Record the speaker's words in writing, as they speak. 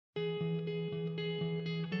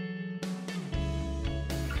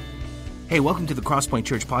Hey, welcome to the Crosspoint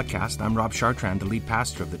Church podcast. I'm Rob Chartrand, the lead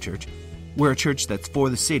pastor of the church. We're a church that's for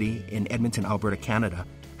the city in Edmonton, Alberta, Canada,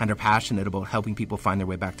 and are passionate about helping people find their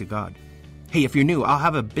way back to God. Hey, if you're new, I'll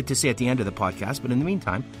have a bit to say at the end of the podcast, but in the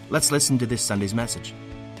meantime, let's listen to this Sunday's message.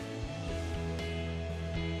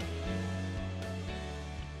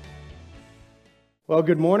 Well,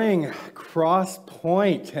 good morning,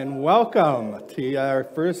 Crosspoint, and welcome to our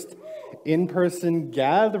first in-person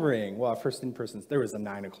gathering. Well, first in-person, there was a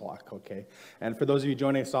 9 o'clock, okay? And for those of you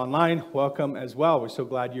joining us online, welcome as well. We're so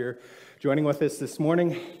glad you're joining with us this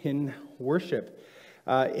morning in worship.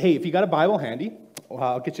 Hey, if you got a Bible handy,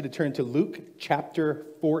 I'll get you to turn to Luke chapter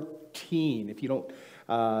 14. If you don't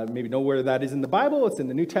maybe know where that is in the Bible, it's in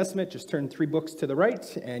the New Testament. Just turn 3 books to the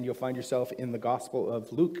right, and you'll find yourself in the Gospel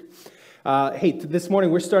of Luke. Hey, this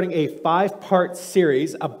morning we're starting a 5-part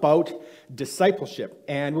series about discipleship,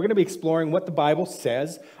 and we're going to be exploring what the Bible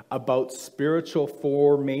says about spiritual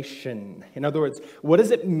formation. In other words, what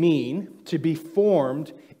does it mean to be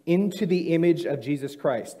formed into the image of Jesus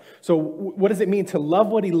Christ? So what does it mean to love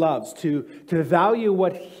what he loves, to value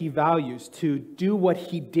what he values, to do what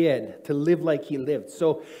he did, to live like he lived?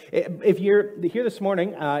 So if you're here this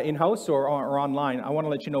morning in-house or online, I want to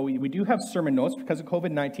let you know we do have sermon notes. Because of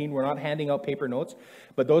COVID-19, we're not handing out paper notes,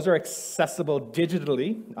 but those are accessible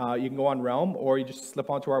digitally. You can go on Realm, or you just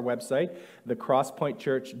slip onto our website,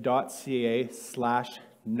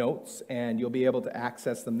 thecrosspointchurch.ca/notes, and you'll be able to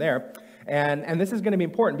access them there. And this is going to be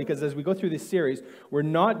important because as we go through this series, we're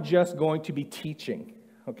not just going to be teaching,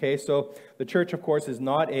 okay? So the church, of course, is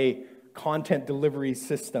not a content delivery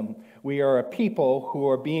system. We are a people who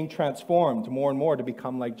are being transformed more and more to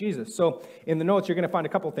become like Jesus. So in the notes, you're going to find a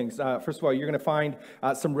couple things. First of all, you're going to find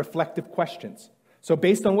some reflective questions. So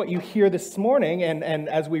based on what you hear this morning, and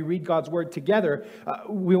as we read God's Word together,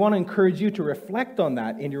 we want to encourage you to reflect on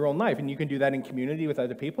that in your own life. And you can do that in community with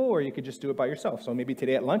other people, or you could just do it by yourself. So maybe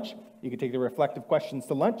today at lunch, you could take the reflective questions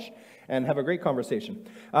to lunch and have a great conversation.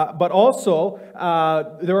 But also,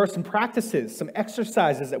 there are some practices, some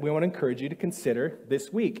exercises that we want to encourage you to consider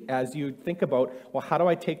this week as you think about, well, how do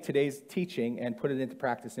I take today's teaching and put it into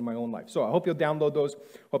practice in my own life? So I hope you'll download those.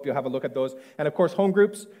 Hope you'll have a look at those. And of course, home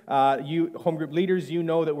groups, home group leaders, you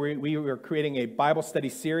know that we are creating a Bible study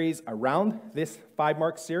series around this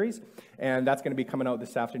 5-mark series, and that's going to be coming out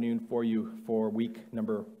this afternoon for you for week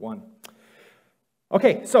number 1.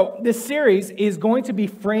 Okay, so this series is going to be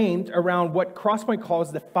framed around what Crosspoint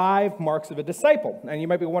calls the 5 marks of a disciple. And you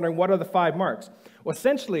might be wondering, what are the 5 marks? Well,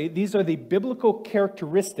 essentially, these are the biblical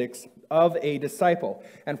characteristics of a disciple.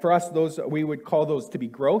 And for us, we would call those to be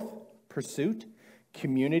growth, pursuit,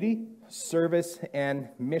 community, service, and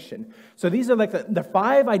mission. So these are like the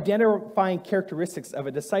 5 identifying characteristics of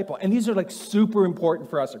a disciple. And these are like super important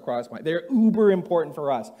for us at Crosspoint. They're uber important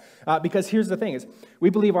for us. Because here's the thing is, we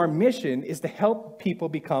believe our mission is to help people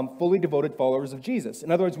become fully devoted followers of Jesus.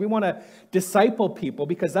 In other words, we want to disciple people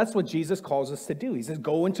because that's what Jesus calls us to do. He says,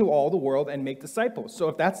 go into all the world and make disciples. So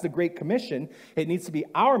if that's the Great Commission, it needs to be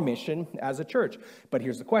our mission as a church. But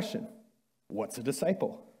here's the question. What's a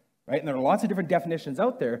disciple? Right? And there are lots of different definitions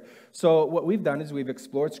out there. So what we've done is we've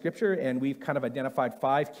explored Scripture and we've kind of identified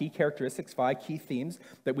 5 key characteristics, 5 key themes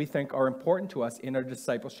that we think are important to us in our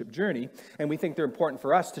discipleship journey. And we think they're important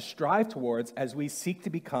for us to strive towards as we seek to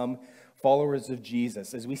become followers of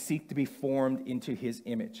Jesus, as we seek to be formed into his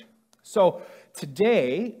image. So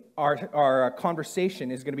today, our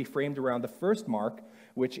conversation is going to be framed around the first mark,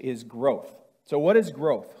 which is growth. So what is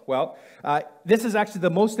growth? Well, this is actually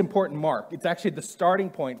the most important mark. It's actually the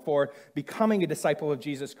starting point for becoming a disciple of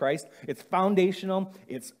Jesus Christ. It's foundational.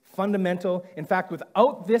 It's fundamental. In fact,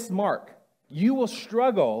 without this mark, you will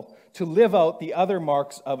struggle to live out the other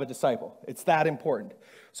marks of a disciple. It's that important.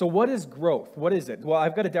 So what is growth? What is it? Well,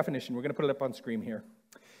 I've got a definition. We're going to put it up on screen here.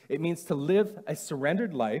 It means to live a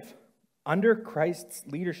surrendered life under Christ's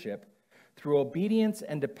leadership through obedience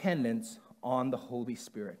and dependence on the Holy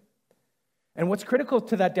Spirit. And what's critical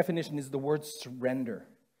to that definition is the word surrender.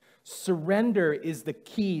 Surrender is the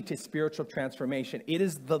key to spiritual transformation. It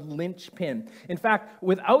is the linchpin. In fact,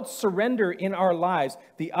 without surrender in our lives,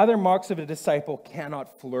 the other marks of a disciple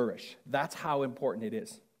cannot flourish. That's how important it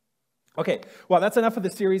is. Okay, well, that's enough of the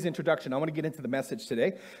series introduction. I want to get into the message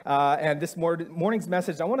today. And this morning's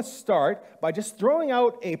message, I want to start by just throwing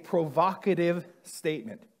out a provocative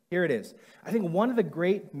statement. Here it is. I think one of the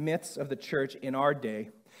great myths of the church in our day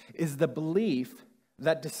is the belief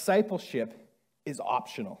that discipleship is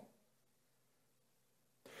optional.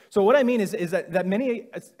 So what I mean is that many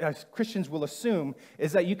Christians will assume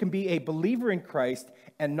is that you can be a believer in Christ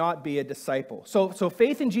and not be a disciple. So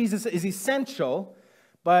faith in Jesus is essential,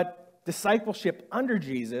 but discipleship under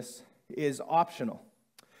Jesus is optional.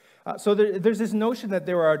 There's this notion that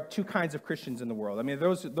there are two kinds of Christians in the world. I mean,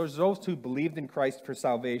 there's those who believed in Christ for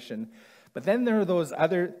salvation, but then there are those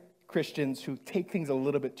other Christians who take things a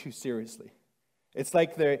little bit too seriously. It's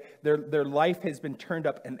like their life has been turned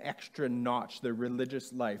up an extra notch, their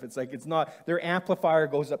religious life. It's like their amplifier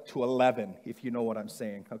goes up to 11, if you know what I'm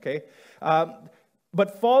saying, okay?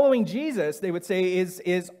 But following Jesus, they would say,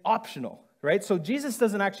 is optional. Right? So Jesus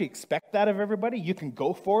doesn't actually expect that of everybody. You can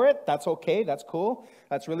go for it. That's okay. That's cool.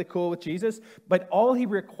 That's really cool with Jesus. But all he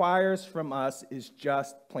requires from us is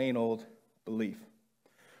just plain old belief.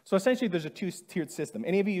 So essentially, there's a two-tiered system.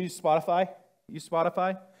 Any of you use Spotify? Use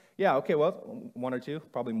Spotify? Yeah, okay, well, one or two,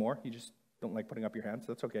 probably more. You just don't like putting up your hands.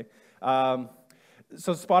 That's okay.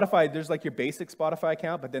 So Spotify, there's like your basic Spotify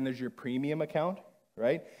account, but then there's your premium account.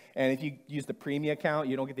 Right? And if you use the premium account,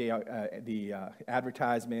 you don't get the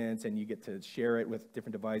advertisements, and you get to share it with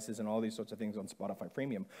different devices and all these sorts of things on Spotify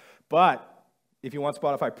Premium. But if you want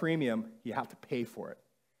Spotify Premium, you have to pay for it,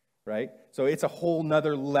 right? So it's a whole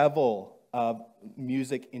nother level of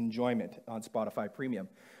music enjoyment on Spotify Premium.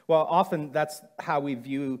 Well, often that's how we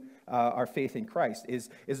view our faith in Christ, is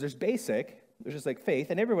there's basic, there's just like faith,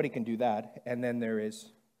 and everybody can do that, and then there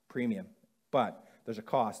is premium. But there's a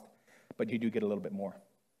cost. But you do get a little bit more.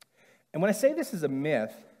 And when I say this is a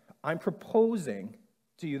myth, I'm proposing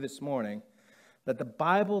to you this morning that the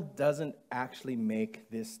Bible doesn't actually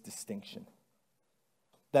make this distinction.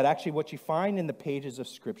 That actually what you find in the pages of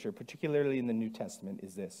Scripture, particularly in the New Testament,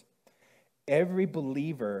 is this. Every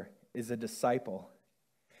believer is a disciple,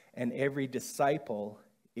 and every disciple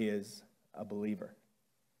is a believer.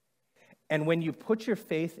 And when you put your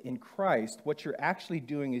faith in Christ, what you're actually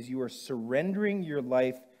doing is you are surrendering your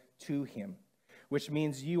life to him, which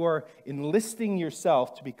means you are enlisting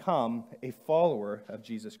yourself to become a follower of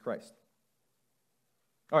Jesus Christ.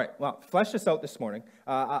 All right, well, flesh this out this morning.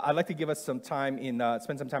 I'd like to give us some time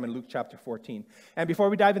spend some time in Luke chapter 14. And before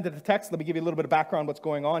we dive into the text, let me give you a little bit of background on what's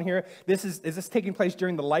going on here. Is this taking place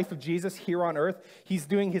during the life of Jesus here on earth? He's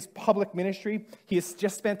doing his public ministry. He has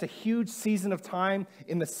just spent a huge season of time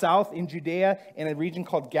in the south, in Judea, in a region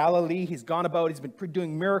called Galilee. He's gone about, he's been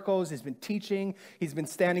doing miracles, he's been teaching, he's been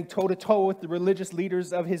standing toe-to-toe with the religious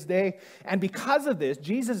leaders of his day. And because of this,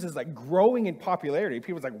 Jesus is like growing in popularity.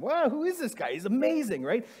 People's like, wow, who is this guy? He's amazing,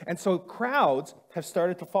 right? And so crowds have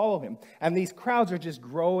started to follow him. And these crowds are just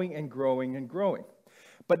growing and growing and growing.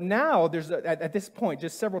 But now, at this point,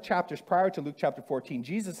 just several chapters prior to Luke chapter 14,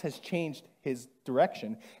 Jesus has changed his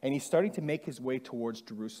direction, and he's starting to make his way towards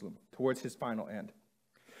Jerusalem, towards his final end.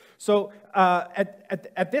 So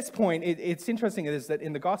at this point, it's interesting is that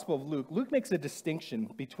in the Gospel of Luke, Luke makes a distinction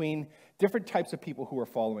between different types of people who are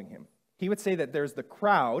following him. He would say that there's the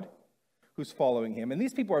crowd who's following him. And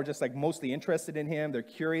these people are just like mostly interested in him. They're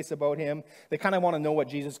curious about him. They kind of want to know what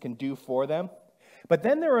Jesus can do for them. But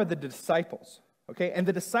then there are the disciples, okay? And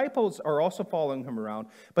the disciples are also following him around,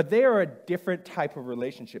 but they are a different type of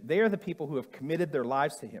relationship. They are the people who have committed their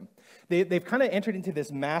lives to him. They've kind of entered into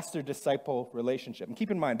this master-disciple relationship. And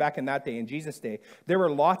keep in mind, back in that day, in Jesus' day, there were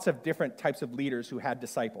lots of different types of leaders who had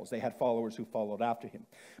disciples. They had followers who followed after him.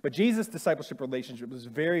 But Jesus' discipleship relationship was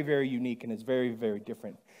very, very unique, and is very, very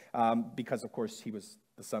different because, of course, he was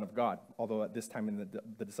the Son of God, although at this time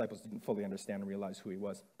the disciples didn't fully understand and realize who he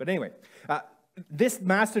was. But anyway, this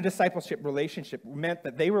master discipleship relationship meant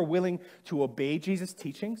that they were willing to obey Jesus'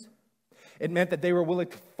 teachings. It meant that they were willing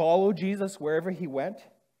to follow Jesus wherever he went.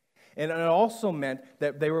 And it also meant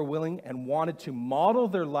that they were willing and wanted to model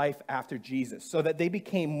their life after Jesus so that they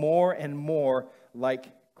became more and more like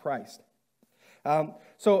Christ.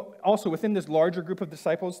 So also within this larger group of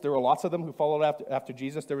disciples, there were lots of them who followed after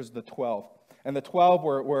Jesus. There was the 12. And the 12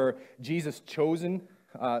 were Jesus' chosen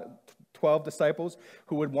 12 disciples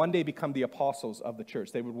who would one day become the apostles of the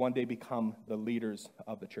church. They would one day become the leaders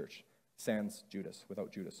of the church. Sans Judas,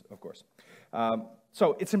 without Judas, of course.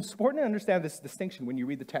 So it's important to understand this distinction when you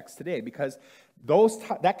read the text today, because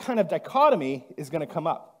that kind of dichotomy is going to come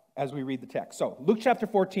up as we read the text. So Luke chapter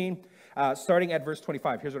 14, starting at verse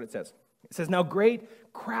 25, here's what it says. It says, "Now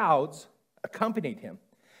great crowds accompanied him,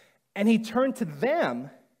 and he turned to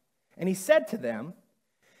them, and he said to them,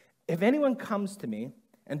 'If anyone comes to me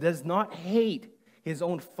and does not hate his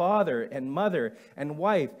own father and mother and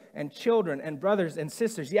wife and children and brothers and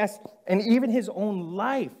sisters, yes, and even his own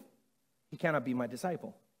life, he cannot be my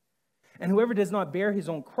disciple. And whoever does not bear his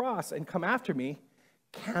own cross and come after me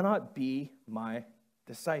cannot be my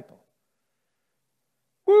disciple.'"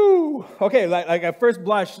 Woo! Okay, like at first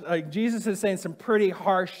blush, like Jesus is saying some pretty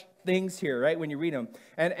harsh things here, right, when you read them.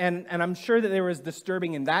 And I'm sure that they were as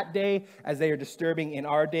disturbing in that day as they are disturbing in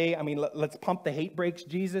our day. I mean, let's pump the hate brakes,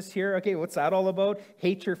 Jesus, here. Okay, what's that all about?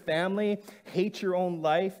 Hate your family, hate your own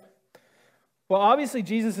life. Well, obviously,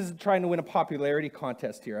 Jesus isn't trying to win a popularity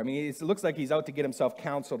contest here. I mean, it looks like he's out to get himself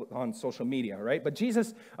counseled on social media, right? But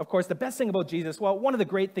Jesus, of course, the best thing about Jesus, well, one of the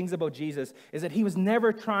great things about Jesus is that he was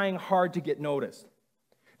never trying hard to get noticed.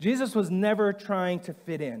 Jesus was never trying to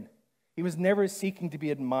fit in. He was never seeking to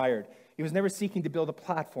be admired. He was never seeking to build a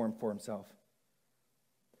platform for himself.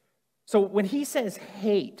 So when he says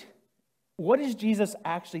hate, what is Jesus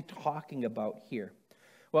actually talking about here?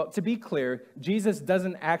 Well, to be clear, Jesus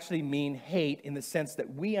doesn't actually mean hate in the sense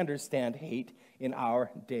that we understand hate in our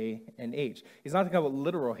day and age. He's not talking about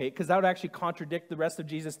literal hate, because that would actually contradict the rest of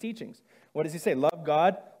Jesus' teachings. What does he say? Love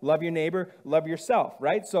God, love your neighbor, love yourself,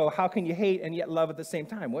 right? So how can you hate and yet love at the same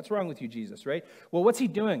time? What's wrong with you, Jesus, right? Well, what's he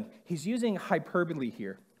doing? He's using hyperbole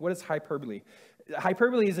here. What is hyperbole?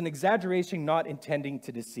 Hyperbole is an exaggeration not intending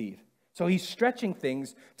to deceive. So he's stretching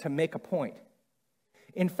things to make a point.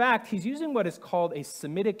 In fact, he's using what is called a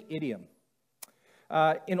Semitic idiom.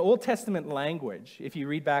 In Old Testament language, if you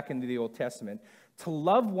read back into the Old Testament, to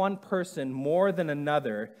love one person more than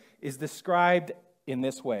another is described in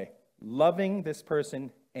this way: loving this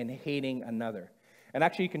person and hating another. And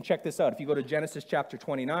actually, you can check this out. If you go to Genesis chapter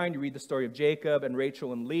 29, you read the story of Jacob and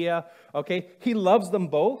Rachel and Leah. Okay, he loves them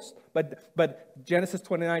both, but Genesis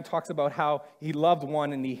 29 talks about how he loved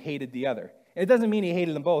one and he hated the other. And it doesn't mean he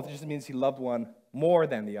hated them both. It just means he loved one more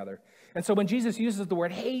than the other. And so when Jesus uses the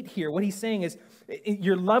word hate here, what he's saying is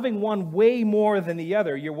you're loving one way more than the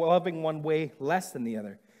other. You're loving one way less than the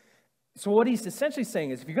other. So what he's essentially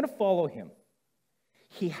saying is if you're going to follow him,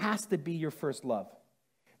 he has to be your first love.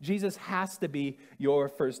 Jesus has to be your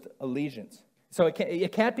first allegiance. So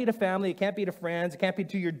it can't be to family, it can't be to friends, it can't be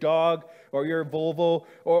to your dog or your Volvo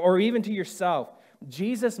or even to yourself.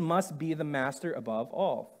 Jesus must be the master above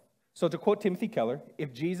all. So to quote Timothy Keller,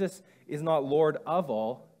 if Jesus is not Lord of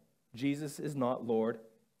all, Jesus is not Lord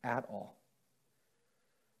at all.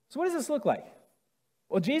 So what does this look like?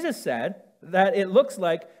 Well, Jesus said that it looks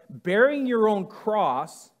like bearing your own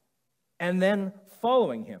cross and then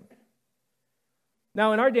following him.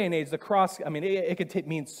 Now, in our day and age, the cross, I mean, it could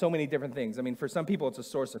mean so many different things. I mean, for some people, it's a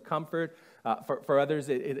source of comfort. For others,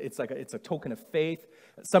 it's a token of faith.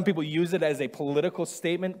 Some people use it as a political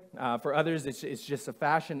statement. For others, it's just a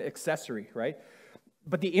fashion accessory, right?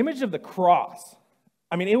 But the image of the cross,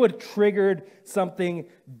 I mean, it would have triggered something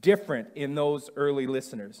different in those early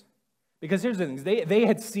listeners. Because here's the thing, they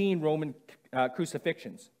had seen Roman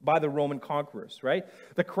crucifixions by the Roman conquerors, right?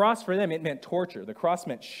 The cross for them, it meant torture. The cross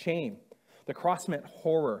meant shame. The cross meant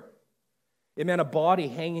horror. It meant a body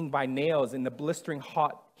hanging by nails in the blistering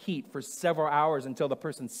hot heat for several hours until the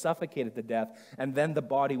person suffocated to death, and then the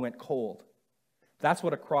body went cold. That's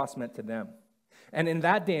what a cross meant to them. And in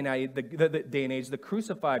that day and age, the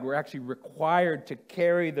crucified were actually required to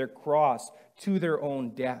carry their cross to their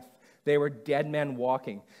own death. They were dead men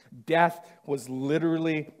walking. Death was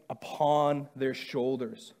literally upon their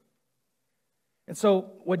shoulders. And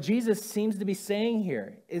so what Jesus seems to be saying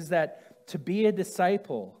here is that to be a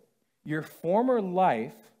disciple, your former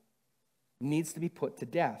life needs to be put to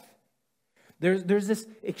death. There's this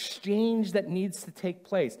exchange that needs to take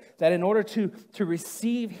place, that in order to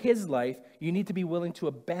receive his life, you need to be willing to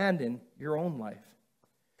abandon your own life.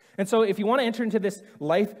 And so if you want to enter into this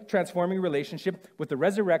life-transforming relationship with the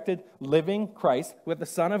resurrected, living Christ, with the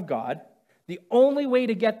Son of God, the only way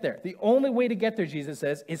to get there, Jesus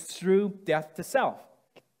says, is through death to self.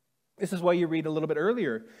 This is why you read a little bit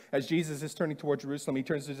earlier, as Jesus is turning toward Jerusalem, he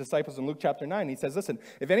turns to his disciples in Luke chapter 9. He says, listen,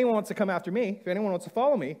 if anyone wants to come after me, if anyone wants to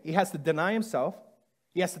follow me, he has to deny himself,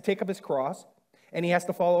 he has to take up his cross, and he has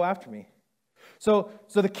to follow after me. So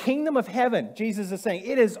the kingdom of heaven, Jesus is saying,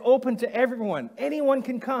 it is open to everyone. Anyone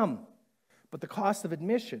can come. But the cost of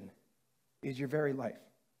admission is your very life.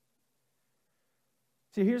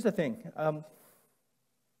 See, here's the thing.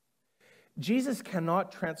 Jesus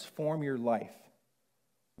cannot transform your life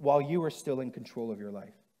while you are still in control of your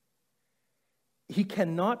life. He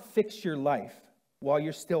cannot fix your life while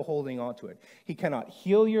you're still holding on to it. He cannot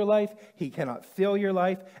heal your life. He cannot fill your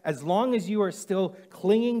life. As long as you are still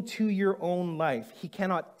clinging to your own life, he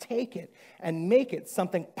cannot take it and make it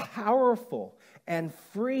something powerful and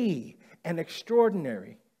free and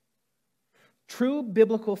extraordinary. True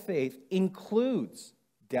biblical faith includes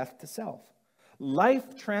death to self.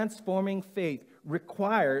 Life-transforming faith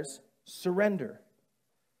requires surrender.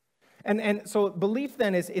 And so belief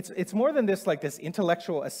then is it's more than this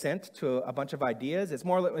intellectual assent to a bunch of ideas. It's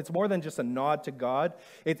more than just a nod to God.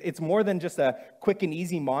 It's more than just a quick and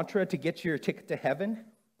easy mantra to get your ticket to heaven.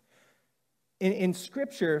 In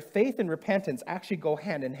Scripture, faith and repentance actually go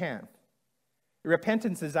hand in hand.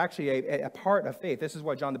 Repentance is actually a part of faith. This is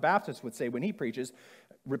what John the Baptist would say when he preaches,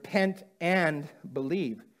 repent and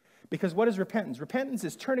believe. Because what is repentance? Repentance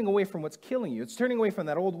is turning away from what's killing you. It's turning away from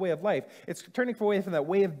that old way of life. It's turning away from that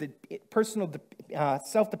way of the personal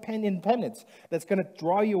self-independence that's going to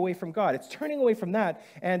draw you away from God. It's turning away from that.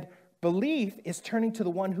 And belief is turning to the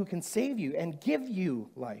one who can save you and give you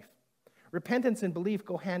life. Repentance and belief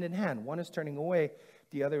go hand in hand. One is turning away,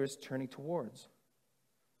 the other is turning towards.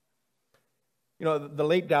 You know, the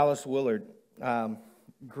late Dallas Willard,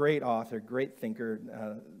 great author, great thinker.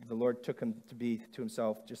 The Lord took him to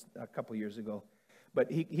himself just a couple years ago.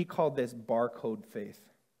 But he called this barcode faith.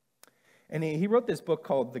 And he wrote this book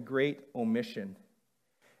called The Great Omission.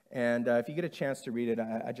 And if you get a chance to read it,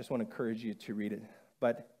 I just want to encourage you to read it.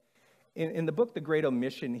 But in the book, The Great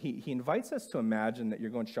Omission, he invites us to imagine that you're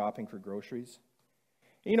going shopping for groceries.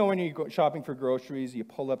 You know, when you go shopping for groceries, you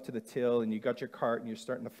pull up to the till and you got your cart and you're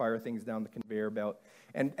starting to fire things down the conveyor belt.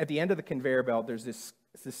 And at the end of the conveyor belt, there's this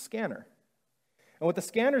scanner. And what the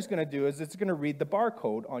scanner is going to do is it's going to read the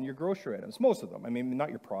barcode on your grocery items, most of them. I mean,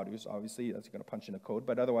 not your produce, obviously, that's going to punch in a code,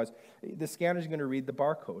 but otherwise, the scanner is going to read the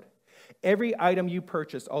barcode. Every item you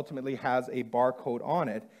purchase ultimately has a barcode on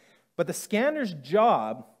it, but the scanner's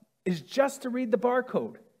job is just to read the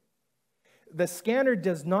barcode. The scanner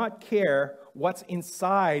does not care what's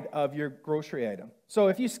inside of your grocery item. So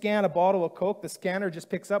if you scan a bottle of Coke, the scanner just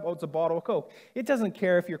picks up, oh, it's a bottle of Coke. It doesn't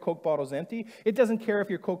care if your Coke bottle's empty. It doesn't care if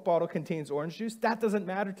your Coke bottle contains orange juice. That doesn't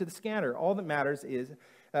matter to the scanner. All that matters is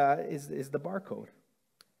the barcode.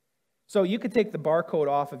 So you could take the barcode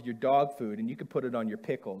off of your dog food and you could put it on your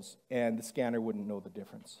pickles and the scanner wouldn't know the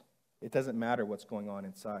difference. It doesn't matter what's going on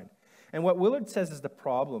inside. And what Willard says is the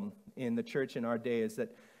problem in the church in our day is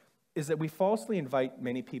that we falsely invite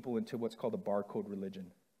many people into what's called a barcode religion.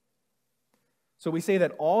 So we say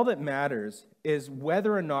that all that matters is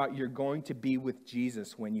whether or not you're going to be with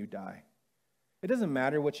Jesus when you die. It doesn't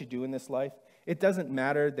matter what you do in this life. It doesn't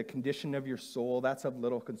matter the condition of your soul. That's of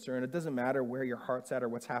little concern. It doesn't matter where your heart's at or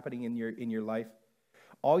what's happening in your life.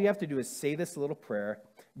 All you have to do is say this little prayer,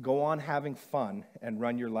 go on having fun, and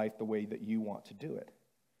run your life the way that you want to do it.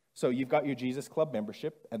 So you've got your Jesus Club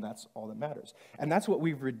membership, and that's all that matters. And that's what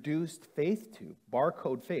we've reduced faith to,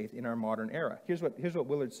 barcode faith in our modern era. Here's what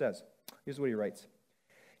Willard says. Here's what he writes.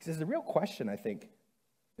 He says, the real question, I think,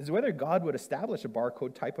 is whether God would establish a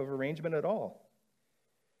barcode type of arrangement at all.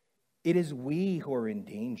 It is we who are in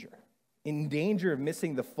danger of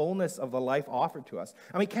missing the fullness of the life offered to us.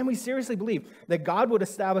 I mean, can we seriously believe that God would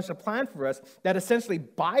establish a plan for us that essentially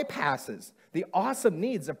bypasses the awesome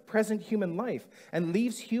needs of present human life and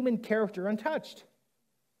leaves human character untouched?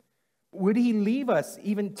 Would he leave us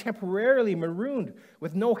even temporarily marooned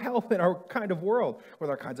with no help in our kind of world, with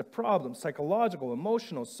our kinds of problems, psychological,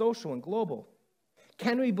 emotional, social, and global?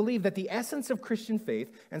 Can we believe that the essence of Christian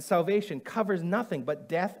faith and salvation covers nothing but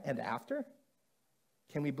death and after?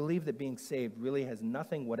 Can we believe that being saved really has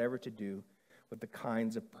nothing whatever to do with the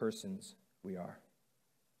kinds of persons we are?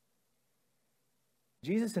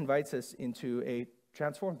 Jesus invites us into a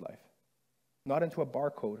transformed life, not into a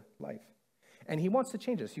barcode life. And he wants to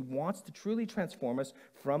change us. He wants to truly transform us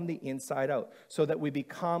from the inside out so that we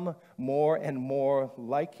become more and more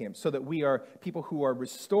like him, so that we are people who are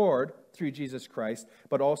restored through Jesus Christ,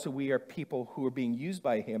 but also we are people who are being used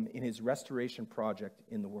by him in his restoration project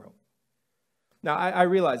in the world. Now, I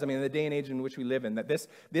realize, in the day and age in which we live in, that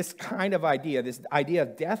this kind of idea, this idea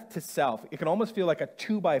of death to self, it can almost feel like a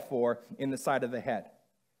 2x4 in the side of the head.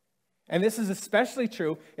 And this is especially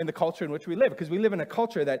true in the culture in which we live, because we live in a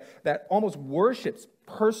culture that almost worships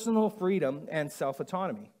personal freedom and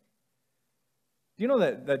self-autonomy. Do you know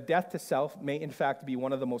that the death to self may, in fact, be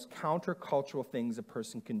one of the most countercultural things a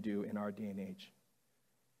person can do in our day and age?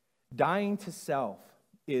 Dying to self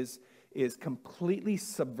is completely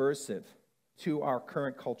subversive to our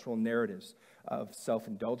current cultural narratives of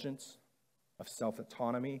self-indulgence, of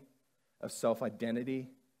self-autonomy, of self-identity,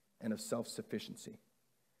 and of self-sufficiency.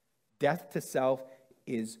 Death to self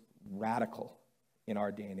is radical in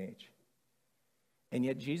our day and age. And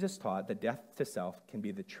yet Jesus taught that death to self can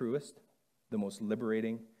be the truest, the most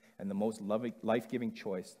liberating, and the most life-giving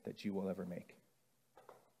choice that you will ever make.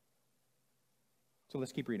 So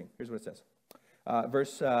let's keep reading. Here's what it says.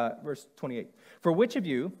 Verse 28. For which of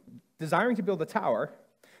you, desiring to build a tower,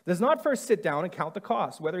 does not first sit down and count the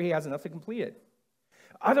cost, whether he has enough to complete it?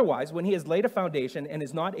 Otherwise, when he has laid a foundation and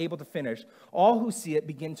is not able to finish, all who see it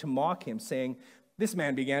begin to mock him, saying, this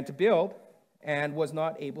man began to build and was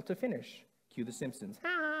not able to finish. Cue the Simpsons.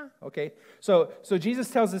 Okay, so Jesus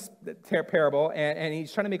tells this parable, and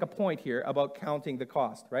he's trying to make a point here about counting the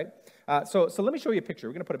cost, right? So let me show you a picture.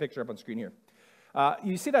 We're going to put a picture up on screen here.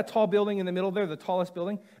 You see that tall building in the middle there, the tallest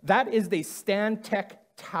building? That is the Stantec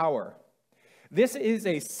Tower. This is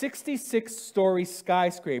a 66-story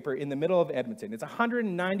skyscraper in the middle of Edmonton. It's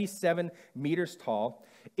 197 meters tall.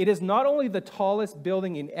 It is not only the tallest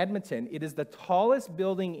building in Edmonton, it is the tallest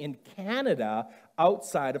building in Canada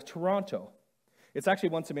outside of Toronto. It's actually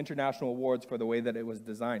won some international awards for the way that it was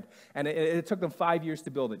designed. And it took them 5 years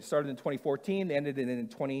to build it. It started in 2014, they ended it in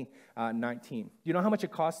 2019. Do you know how much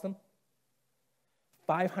it cost them?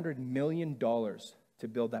 $500 million to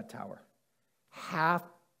build that tower. $500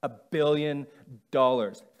 million.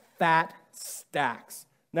 Fat stacks.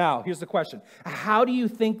 Now, here's the question. How do you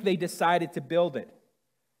think they decided to build it?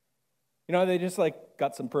 You know, they just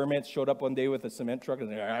got some permits, showed up one day with a cement truck, and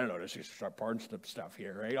they're like, I don't know, just start pouring some stuff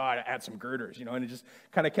here, right? Oh, I'd add some girders, and it just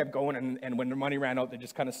kind of kept going, and when the money ran out, they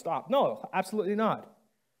just kind of stopped. No, absolutely not.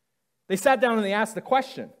 They sat down and they asked the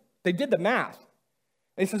question. They did the math.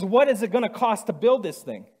 They says, what is it going to cost to build this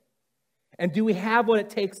thing? And do we have what it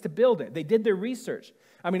takes to build it? They did their research.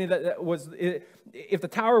 I mean, if the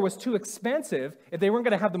tower was too expensive, if they weren't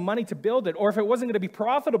going to have the money to build it, or if it wasn't going to be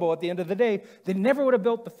profitable at the end of the day, they never would have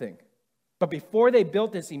built the thing. But before they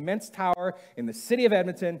built this immense tower in the city of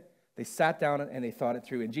Edmonton, they sat down and they thought it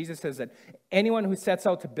through. And Jesus says that anyone who sets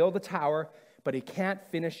out to build a tower, but he can't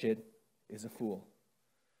finish it, is a fool.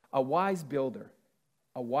 A wise builder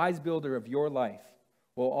of your life,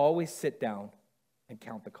 will always sit down and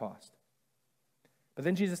count the cost. But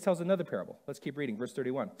then Jesus tells another parable. Let's keep reading, verse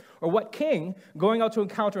 31. Or what king, going out to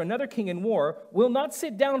encounter another king in war, will not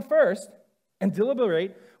sit down first and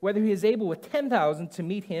deliberate whether he is able with 10,000 to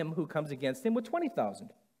meet him who comes against him with 20,000?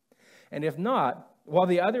 And if not, while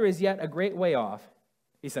the other is yet a great way off,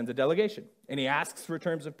 he sends a delegation, and he asks for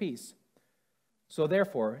terms of peace. So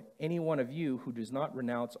therefore, any one of you who does not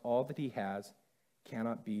renounce all that he has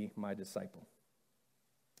cannot be my disciple.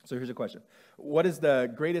 So here's a question. What is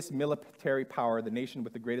the greatest military power, the nation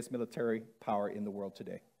with the greatest military power in the world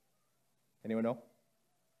today? Anyone know?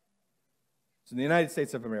 It's the United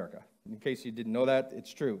States of America. In case you didn't know that,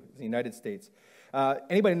 it's true. It's the United States.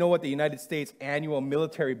 Anybody know what the United States annual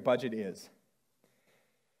military budget is?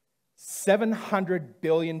 $700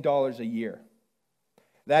 billion a year.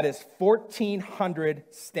 That is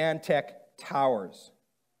 1,400 Stantec towers.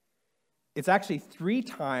 It's actually 3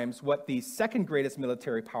 times what the second greatest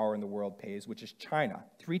military power in the world pays, which is China.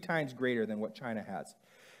 3 times greater than what China has.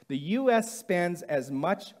 The U.S. spends as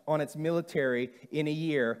much on its military in a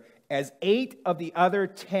year as 8 of the other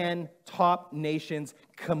 10 top nations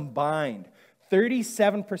combined.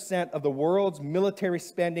 37% of the world's military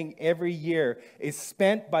spending every year is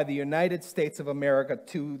spent by the United States of America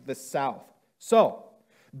to the south. So,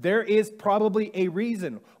 there is probably a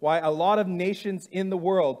reason why a lot of nations in the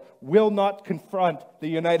world will not confront the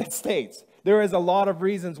United States. There is a lot of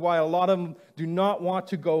reasons why a lot of them do not want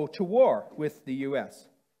to go to war with the U.S.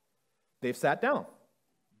 They've sat down.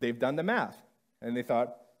 They've done the math. And they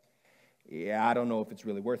thought, yeah, I don't know if it's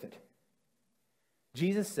really worth it.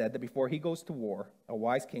 Jesus said that before he goes to war, a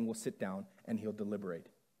wise king will sit down and he'll deliberate.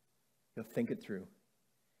 He'll think it through.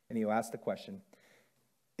 And he'll ask the question,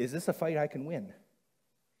 is this a fight I can win?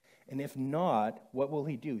 And if not, what will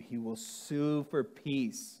he do? He will sue for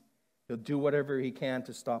peace. He'll do whatever he can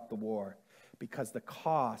to stop the war because the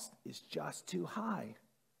cost is just too high.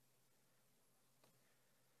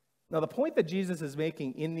 Now, the point that Jesus is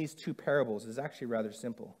making in these 2 parables is actually rather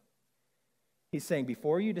simple. He's saying,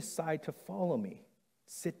 before you decide to follow me,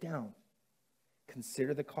 sit down,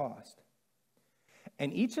 consider the cost.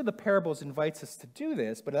 And each of the parables invites us to do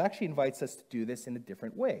this, but it actually invites us to do this in a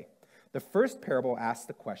different way. The first parable asks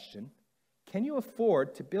the question, can you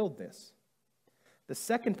afford to build this? The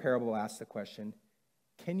second parable asks the question,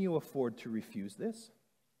 can you afford to refuse this?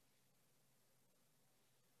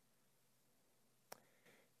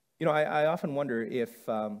 You know, I often wonder if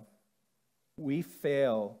we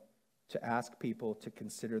fail to ask people to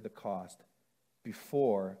consider the cost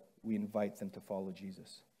before we invite them to follow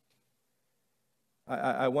Jesus.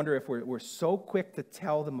 I wonder if we're so quick to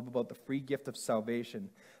tell them about the free gift of salvation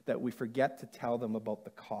that we forget to tell them about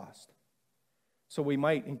the cost. So we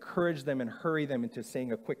might encourage them and hurry them into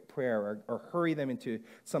saying a quick prayer or hurry them into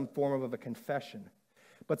some form of a confession.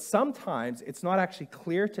 But sometimes it's not actually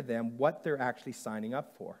clear to them what they're actually signing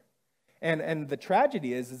up for. And the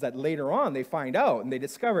tragedy is that later on they find out and they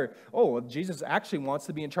discover, oh, well, Jesus actually wants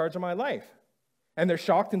to be in charge of my life. And they're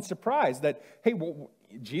shocked and surprised that, hey, well,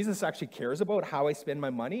 Jesus actually cares about how I spend my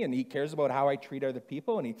money, and he cares about how I treat other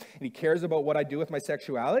people, and he cares about what I do with my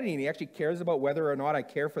sexuality, and he actually cares about whether or not I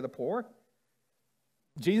care for the poor.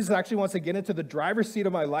 Jesus actually wants to get into the driver's seat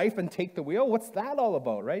of my life and take the wheel. What's that all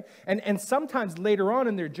about, right? And sometimes later on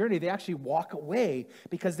in their journey, they actually walk away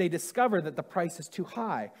because they discover that the price is too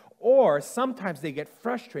high. Or sometimes they get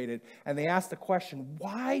frustrated and they ask the question,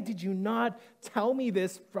 why did you not tell me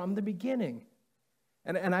this from the beginning?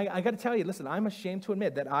 And I got to tell you, listen, I'm ashamed to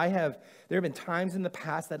admit that there have been times in the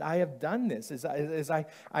past that I have done this, I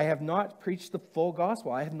have not preached the full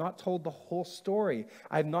gospel. I have not told the whole story.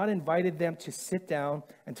 I have not invited them to sit down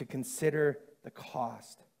and to consider the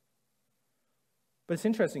cost. But it's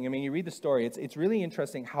interesting. I mean, you read the story. It's really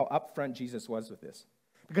interesting how upfront Jesus was with this.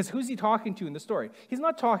 Because who's he talking to in the story? He's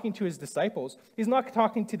not talking to his disciples. He's not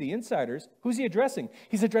talking to the insiders. Who's he addressing?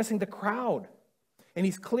 He's addressing the crowd. And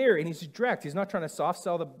he's clear and he's direct. He's not trying to soft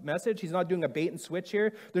sell the message. He's not doing a bait and switch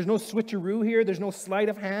here. There's no switcheroo here. There's no sleight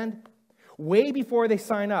of hand. Way before they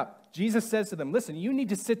sign up, Jesus says to them, listen, you need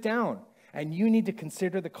to sit down and you need to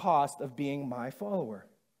consider the cost of being my follower.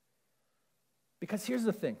 Because here's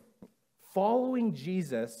the thing. Following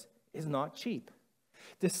Jesus is not cheap.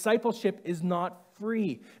 Discipleship is not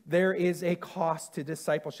free. There is a cost to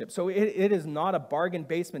discipleship. So it is not a bargain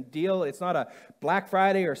basement deal. It's not a Black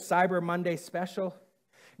Friday or Cyber Monday special.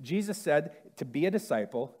 Jesus said to be a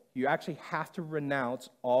disciple, you actually have to renounce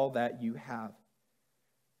all that you have.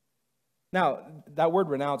 Now, that word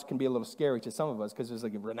renounce can be a little scary to some of us because it's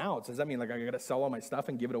like, renounce, does that mean like I got to sell all my stuff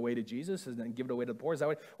and give it away to Jesus and then give it away to the poor? Is that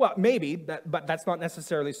what? Well, maybe, but that's not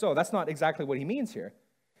necessarily so. That's not exactly what he means here.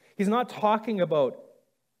 He's not talking about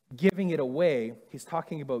giving it away. He's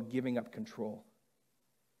talking about giving up control.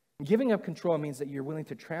 Giving up control means that you're willing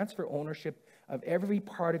to transfer ownership of every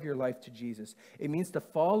part of your life to Jesus. It means to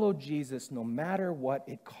follow Jesus no matter what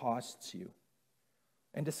it costs you.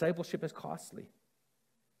 And discipleship is costly.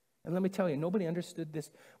 And let me tell you, nobody understood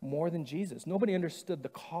this more than Jesus. Nobody understood the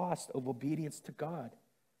cost of obedience to God.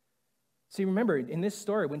 See, remember, in this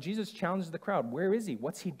story, when Jesus challenges the crowd, where is he?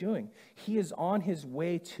 What's he doing? He is on his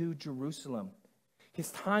way to Jerusalem. His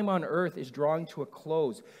time on earth is drawing to a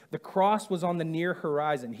close. The cross was on the near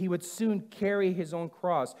horizon. He would soon carry his own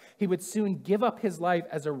cross. He would soon give up his life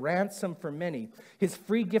as a ransom for many. His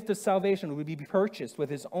free gift of salvation would be purchased with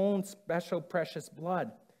his own special precious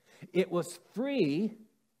blood. It was free,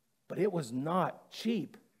 but it was not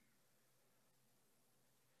cheap.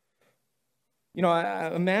 You know,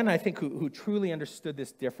 a man, I think, who truly understood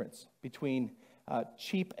this difference between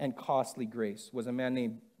cheap and costly grace was a man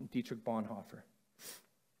named Dietrich Bonhoeffer.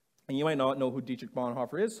 And you might not know who Dietrich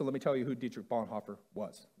Bonhoeffer is, so let me tell you who Dietrich Bonhoeffer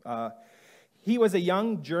was. He was a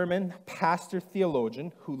young German pastor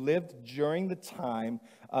theologian who lived during the time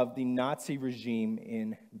of the Nazi regime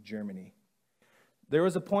in Germany. There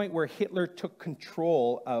was a point where Hitler took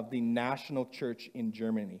control of the national church in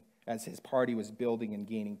Germany as his party was building and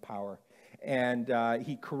gaining power. And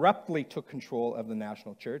he corruptly took control of the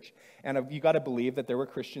national church. And you got to believe that there were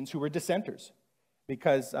Christians who were dissenters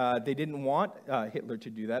because they didn't want Hitler to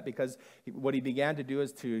do that, because what he began to do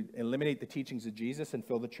is to eliminate the teachings of Jesus and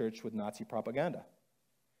fill the church with Nazi propaganda.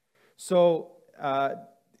 So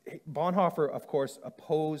Bonhoeffer, of course,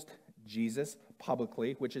 opposed Jesus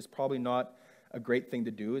publicly, which is probably not a great thing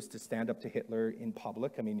to do, is to stand up to Hitler in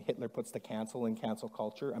public. I mean, Hitler puts the cancel in cancel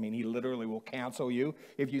culture. I mean, he literally will cancel you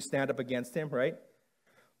if you stand up against him, right?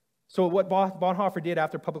 So what Bonhoeffer did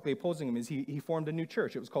after publicly opposing him is he formed a new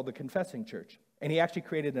church. It was called the Confessing Church. And he actually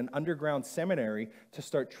created an underground seminary to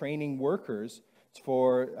start training workers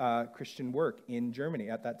for Christian work in Germany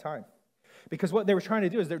at that time. Because what they were trying to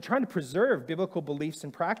do is they were trying to preserve biblical beliefs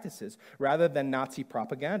and practices rather than Nazi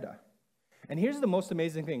propaganda. And here's the most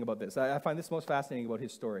amazing thing about this. I find this most fascinating about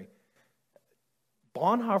his story.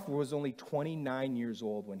 Bonhoeffer was only 29 years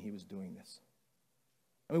old when he was doing this.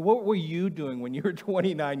 I mean, what were you doing when you were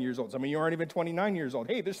 29 years old? I mean, you aren't even 29 years old.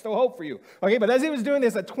 Hey, there's still hope for you. Okay, but as he was doing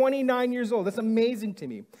this at 29 years old, that's amazing to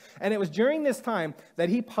me. And it was during this time that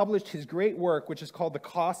he published his great work, which is called The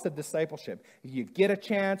Cost of Discipleship. If you get a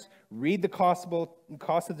chance, read The Cost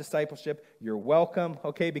of Discipleship. You're welcome,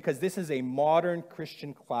 okay, because this is a modern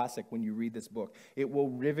Christian classic when you read this book. It will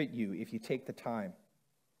rivet you if you take the time.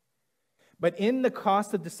 But in The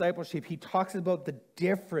Cost of Discipleship, he talks about the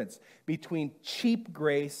difference between cheap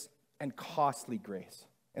grace and costly grace.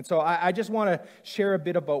 And so I just want to share a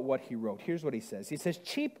bit about what he wrote. Here's what he says. He says,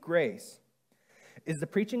 cheap grace is the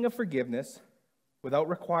preaching of forgiveness without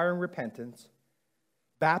requiring repentance,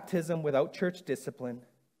 baptism without church discipline,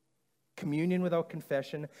 communion without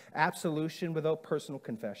confession, absolution without personal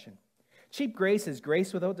confession. Cheap grace is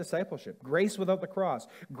grace without discipleship, grace without the cross,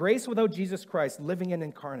 grace without Jesus Christ living and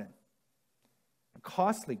incarnate.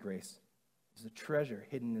 Costly grace is a treasure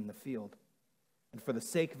hidden in the field. And for the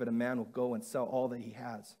sake of it, a man will go and sell all that he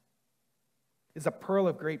has. is a pearl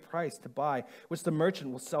of great price to buy, which the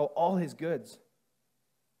merchant will sell all his goods.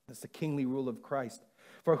 That's the kingly rule of Christ,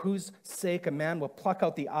 for whose sake a man will pluck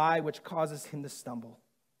out the eye which causes him to stumble.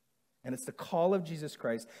 And it's the call of Jesus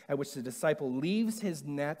Christ at which the disciple leaves his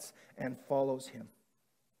nets and follows him.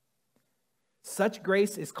 Such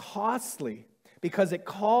grace is costly because it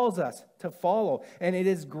calls us to follow. And it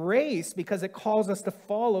is grace because it calls us to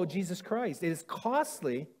follow Jesus Christ. It is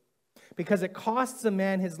costly because it costs a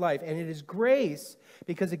man his life. And it is grace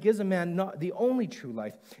because it gives a man not the only true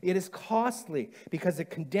life. It is costly because it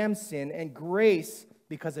condemns sin, and grace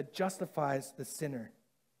because it justifies the sinner.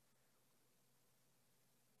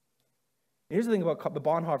 Here's the thing about the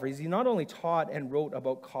Bonhoeffer. He not only taught and wrote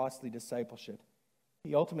about costly discipleship,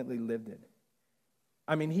 he ultimately lived it.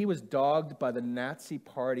 I mean, he was dogged by the Nazi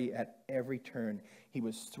party at every turn. He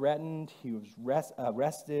was threatened, he was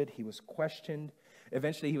arrested, he was questioned.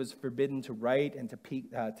 Eventually, he was forbidden to write and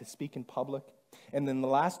to speak in public. And in the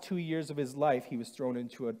last 2 years of his life, he was thrown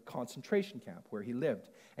into a concentration camp where he lived.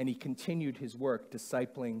 And he continued his work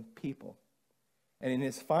discipling people. And in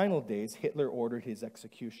his final days, Hitler ordered his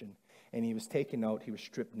execution. And he was taken out, he was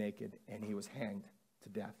stripped naked, and he was hanged to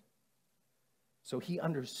death. So he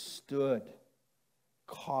understood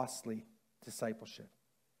costly discipleship.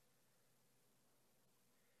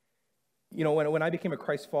 You know, when I became a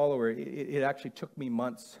Christ follower, it actually took me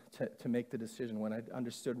months to make the decision when I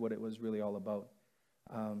understood what it was really all about.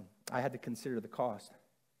 I had to consider the cost.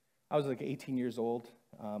 I was like 18 years old.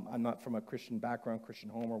 I'm not from a Christian background, Christian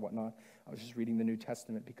home or whatnot. I was just reading the New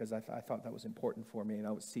Testament because I thought that was important for me, and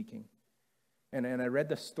I was seeking. And I read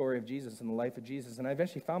the story of Jesus and the life of Jesus, and I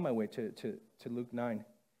eventually found my way to Luke 9.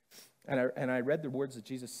 And I read the words that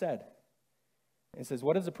Jesus said. And it says,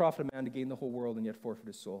 "What does it profit a man to gain the whole world and yet forfeit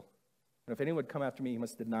his soul? And if anyone would come after me, he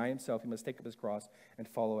must deny himself, he must take up his cross and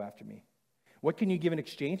follow after me. What can you give in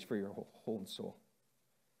exchange for your whole soul?"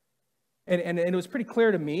 And it was pretty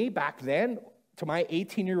clear to me back then, to my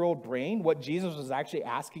 18-year-old brain, what Jesus was actually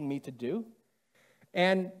asking me to do.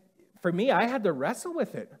 And for me, I had to wrestle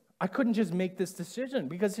with it. I couldn't just make this decision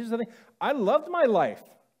because here's the thing. I loved my life.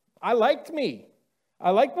 I liked me. I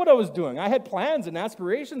liked what I was doing. I had plans and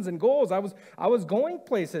aspirations and goals. I was going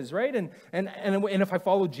places, right? And if I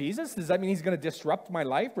follow Jesus, does that mean he's going to disrupt my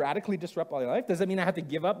life, radically disrupt my life? Does that mean I have to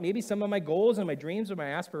give up maybe some of my goals and my dreams or my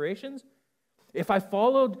aspirations? If I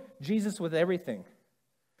followed Jesus with everything,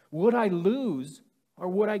 would I lose or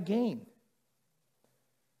would I gain?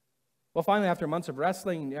 Well, finally, after months of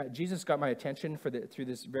wrestling, Jesus got my attention through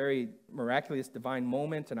this very miraculous divine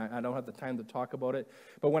moment, and I don't have the time to talk about it.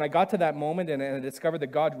 But when I got to that moment and I discovered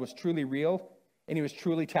that God was truly real and he was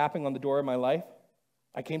truly tapping on the door of my life,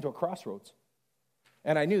 I came to a crossroads.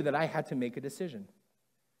 And I knew that I had to make a decision.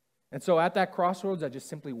 And so at that crossroads, I just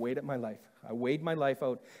simply weighed my life. I weighed my life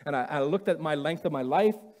out, and I looked at my length of my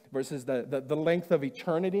life versus the length of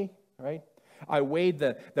eternity, right? I weighed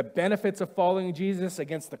the benefits of following Jesus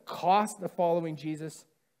against the cost of following Jesus.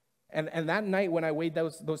 And that night when I weighed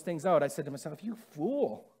those things out, I said to myself, you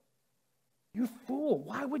fool,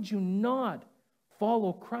 why would you not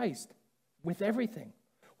follow Christ with everything?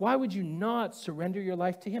 Why would you not surrender your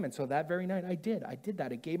life to him? And so that very night I did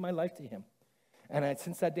that. I gave my life to him. And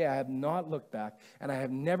since that day, I have not looked back, and I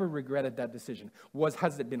have never regretted that decision.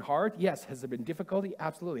 Has it been hard? Yes. Has there been difficulty?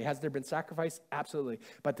 Absolutely. Has there been sacrifice? Absolutely.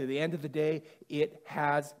 But to the end of the day, it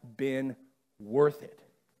has been worth it.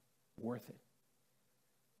 Worth it.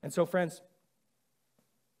 And so, friends,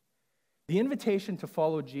 the invitation to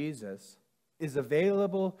follow Jesus is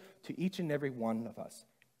available to each and every one of us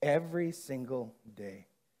every single day.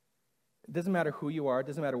 It doesn't matter who you are. It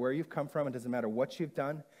doesn't matter where you've come from. It doesn't matter what you've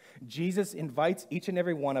done. Jesus invites each and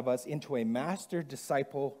every one of us into a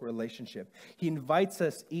master-disciple relationship. He invites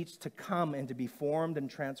us each to come and to be formed and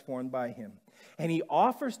transformed by him. And he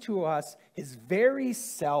offers to us his very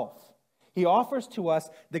self. He offers to us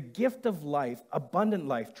the gift of life, abundant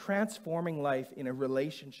life, transforming life in a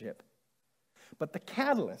relationship. But the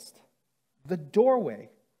catalyst, the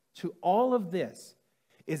doorway to all of this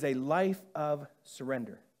is a life of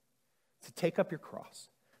surrender. To take up your cross,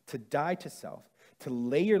 to die to self, to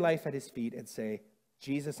lay your life at his feet and say,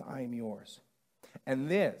 Jesus, I am yours. And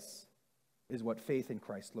this is what faith in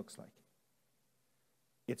Christ looks like.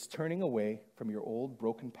 It's turning away from your old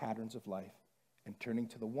broken patterns of life and turning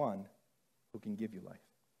to the one who can give you life.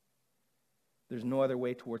 There's no other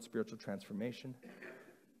way towards spiritual transformation.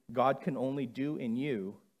 God can only do in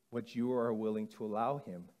you what you are willing to allow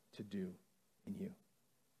him to do in you.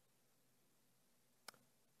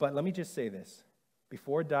 But let me just say this.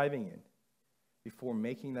 Before diving in, before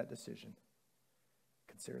making that decision,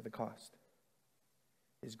 consider the cost.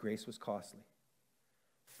 His grace was costly.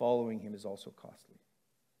 following him is also costly.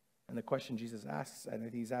 And the question Jesus asks, and I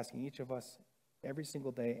think he's asking each of us every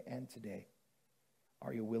single day and today,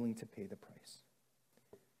 are you willing to pay the price?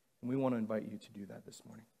 And we want to invite you to do that this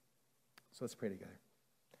morning. So let's pray together.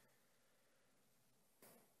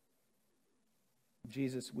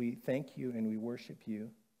 Jesus, we thank you and we worship you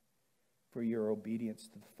for your obedience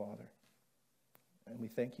to the Father. And we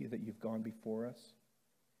thank you that you've gone before us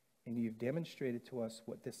and you've demonstrated to us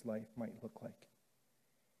what this life might look like.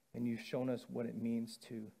 And you've shown us what it means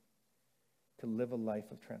to live a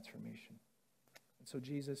life of transformation. And so,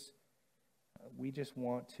 Jesus, we just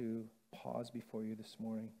want to pause before you this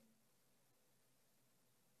morning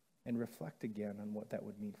and reflect again on what that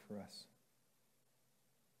would mean for us.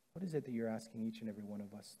 What is it that you're asking each and every one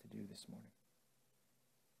of us to do this morning?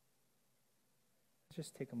 Let's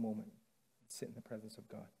just take a moment and sit in the presence of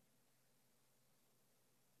God.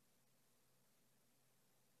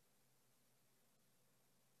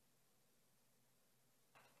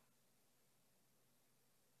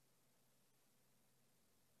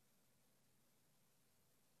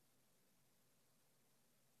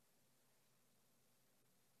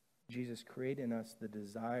 Jesus, create in us the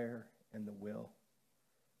desire and the will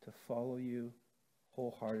to follow you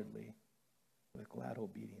wholeheartedly with glad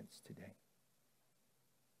obedience today.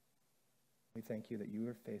 We thank you that you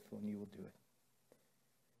are faithful and you will do it.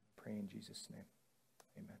 Pray in Jesus' name.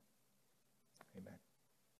 Amen. Amen.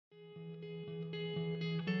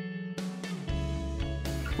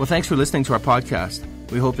 Well, thanks for listening to our podcast.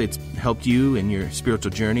 We hope it's helped you in your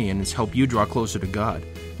spiritual journey and it's helped you draw closer to God.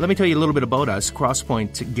 Let me tell you a little bit about us.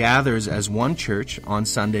 Crosspoint gathers as one church on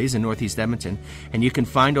Sundays in Northeast Edmonton, and you can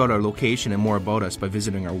find out our location and more about us by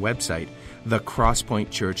visiting our website,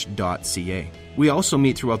 thecrosspointchurch.ca. We also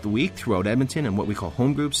meet throughout the week throughout Edmonton in what we call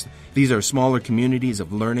home groups. These are smaller communities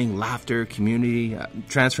of learning, laughter, community,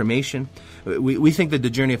 transformation. We think that the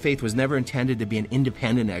journey of faith was never intended to be an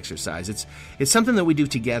independent exercise. It's something that we do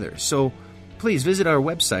together. So please visit our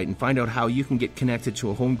website and find out how you can get connected to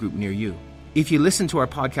a home group near you. If you listen to our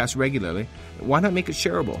podcast regularly, why not make it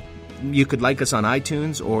shareable? You could like us on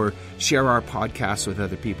iTunes or share our podcast with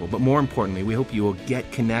other people. But more importantly, we hope you will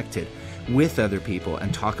get connected with other people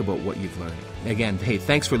and talk about what you've learned. Again, hey,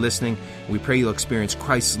 thanks for listening. We pray you'll experience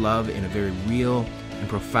Christ's love in a very real and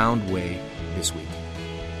profound way this week.